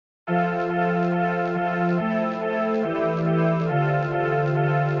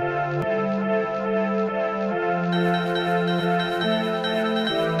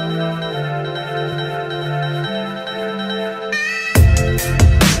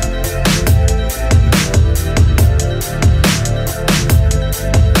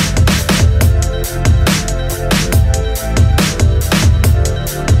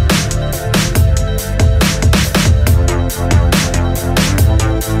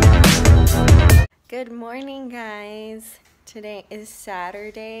Good morning, guys. Today is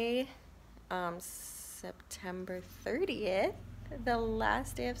Saturday, September 30th, the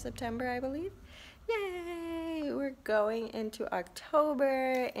last day of September, I believe. Yay! We're going into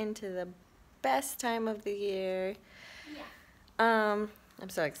October, into the best time of the year. Yeah. I'm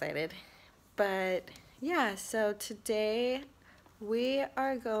so excited. But yeah, so today we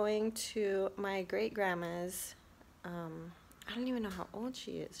are going to my great-grandma's. I don't even know how old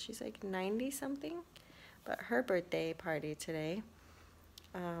she is. She's like 90 something, but her birthday party today.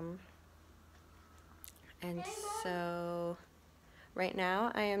 And so right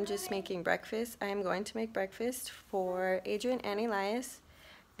now I am just making breakfast. I am going to make breakfast for Adrian and Elias,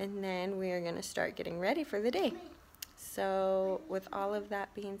 and then we are going to start getting ready for the day. So with all of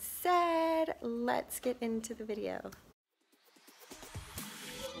that being said, let's get into the video.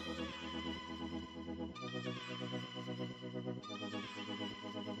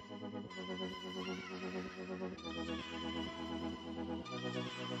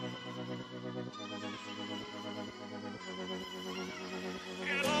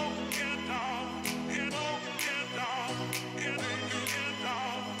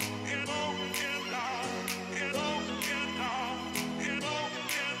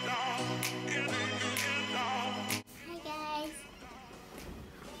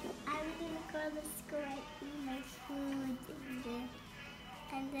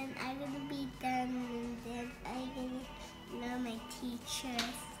 And then I'm gonna be done, and then I'm gonna know my teacher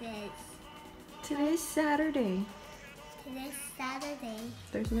says. Today's Saturday. Today's Saturday.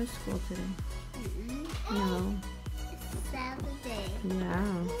 There's no school today. Mm-mm. No. It's Saturday.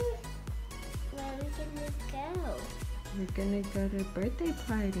 Yeah. Where are we gonna go? We're gonna go to a birthday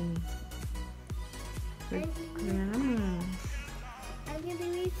party with Grandma. I'm gonna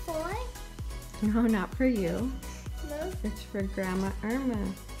be 4? No, not for you. No. It's for Grandma Irma.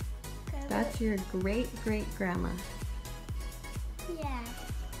 Grandma? That's your great-great-grandma. Yeah.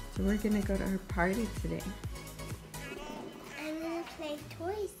 So we're gonna go to her party today. I'm gonna play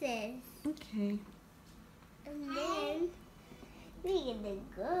toys. Okay. And then we're gonna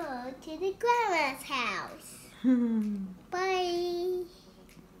go to the grandma's house. Bye.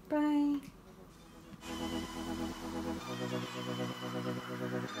 Bye.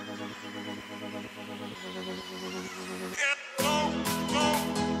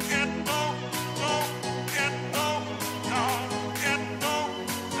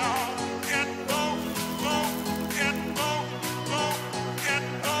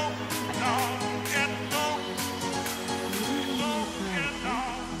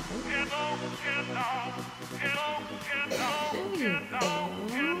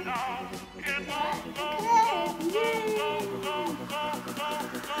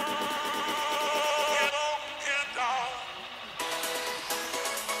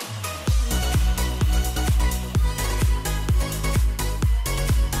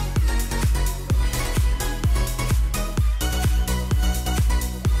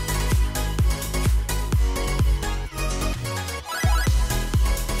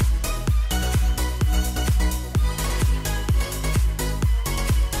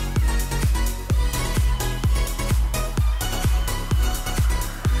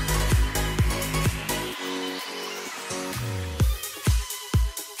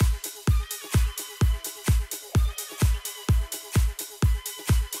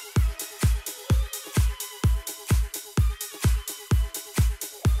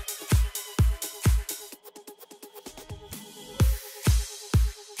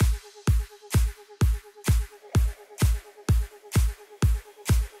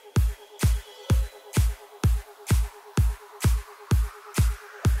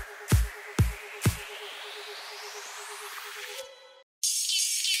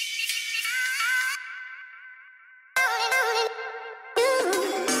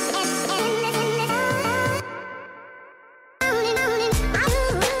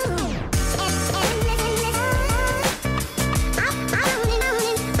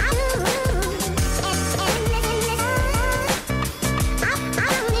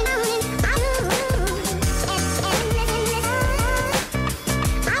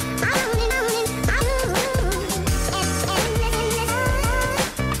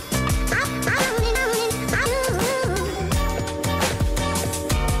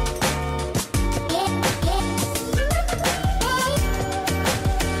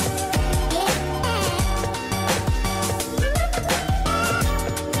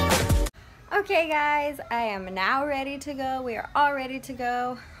 Okay guys, I am now ready to go. We are all ready to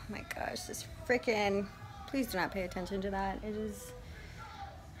go. Oh my gosh, this freaking, please do not pay attention to that. It is,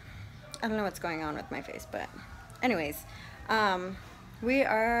 I don't know what's going on with my face, but anyways, we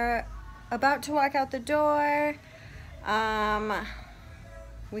are about to walk out the door.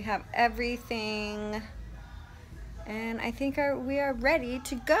 We have everything, and I think we are ready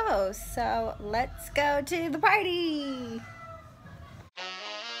to go. So let's go to the party.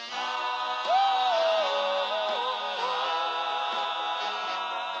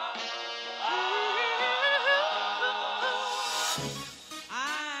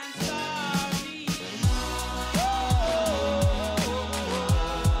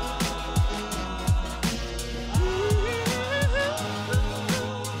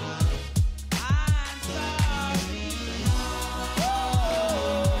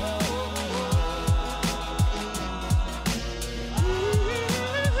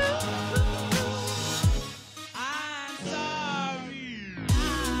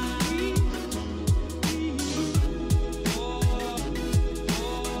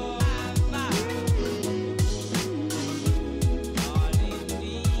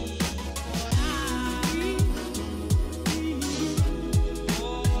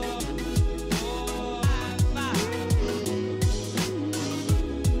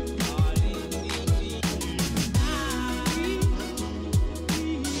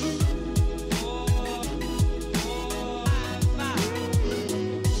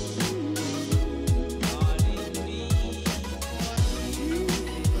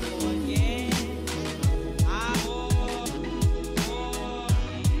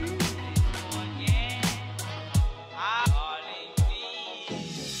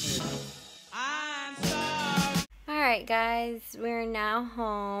 Alright guys, we're now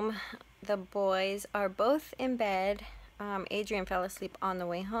home. The boys are both in bed. Adrian fell asleep on the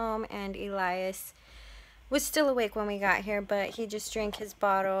way home, and Elias was still awake when we got here, but he just drank his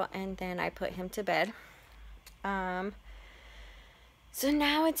bottle and then I put him to bed. So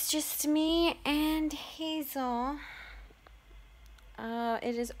now it's just me and Hazel.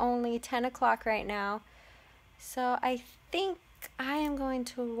 It is only 10 o'clock right now, so I think I am going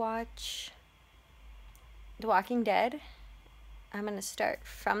to watch The Walking Dead. I'm going to start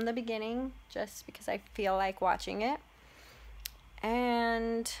from the beginning just because I feel like watching it,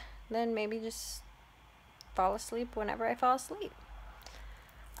 and then maybe just fall asleep whenever I fall asleep.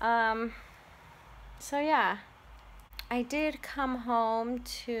 So yeah, I did come home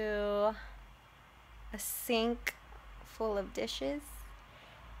to a sink full of dishes,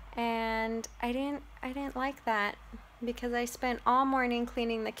 and I didn't like that because I spent all morning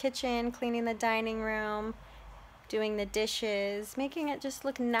cleaning the kitchen, cleaning the dining room, doing the dishes, making it just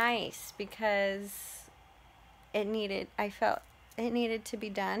look nice because I felt it needed to be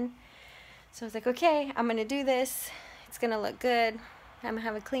done. So I was like, okay, I'm gonna do this. It's gonna look good. I'm gonna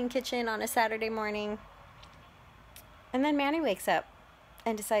have a clean kitchen on a Saturday morning. And then Manny wakes up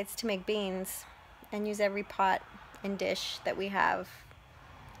and decides to make beans and use every pot and dish that we have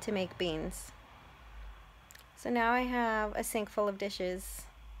to make beans. So now I have a sink full of dishes.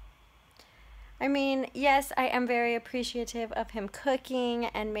 I mean, yes, I am very appreciative of him cooking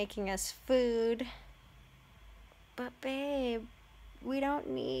and making us food. But babe, we don't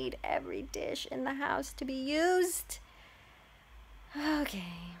need every dish in the house to be used. Okay.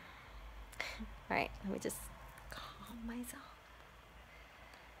 Alright, let me just calm myself.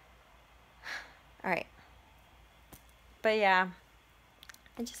 Alright. But yeah,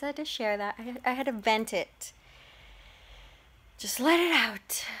 I just had to share that. I had to vent it. Just let it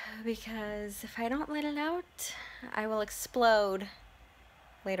out, because if I don't let it out, I will explode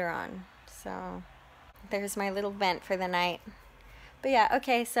later on. So there's my little vent for the night. But yeah,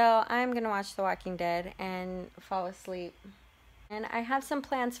 okay, so I'm gonna watch The Walking Dead and fall asleep. And I have some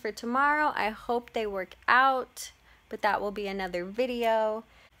plans for tomorrow. I hope they work out, but that will be another video.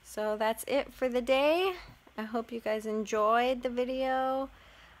 So that's it for the day. I hope you guys enjoyed the video.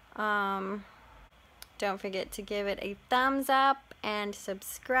 Don't forget to give it a thumbs up and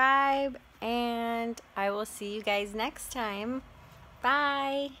subscribe, and I will see you guys next time.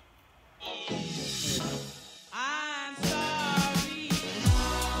 Bye!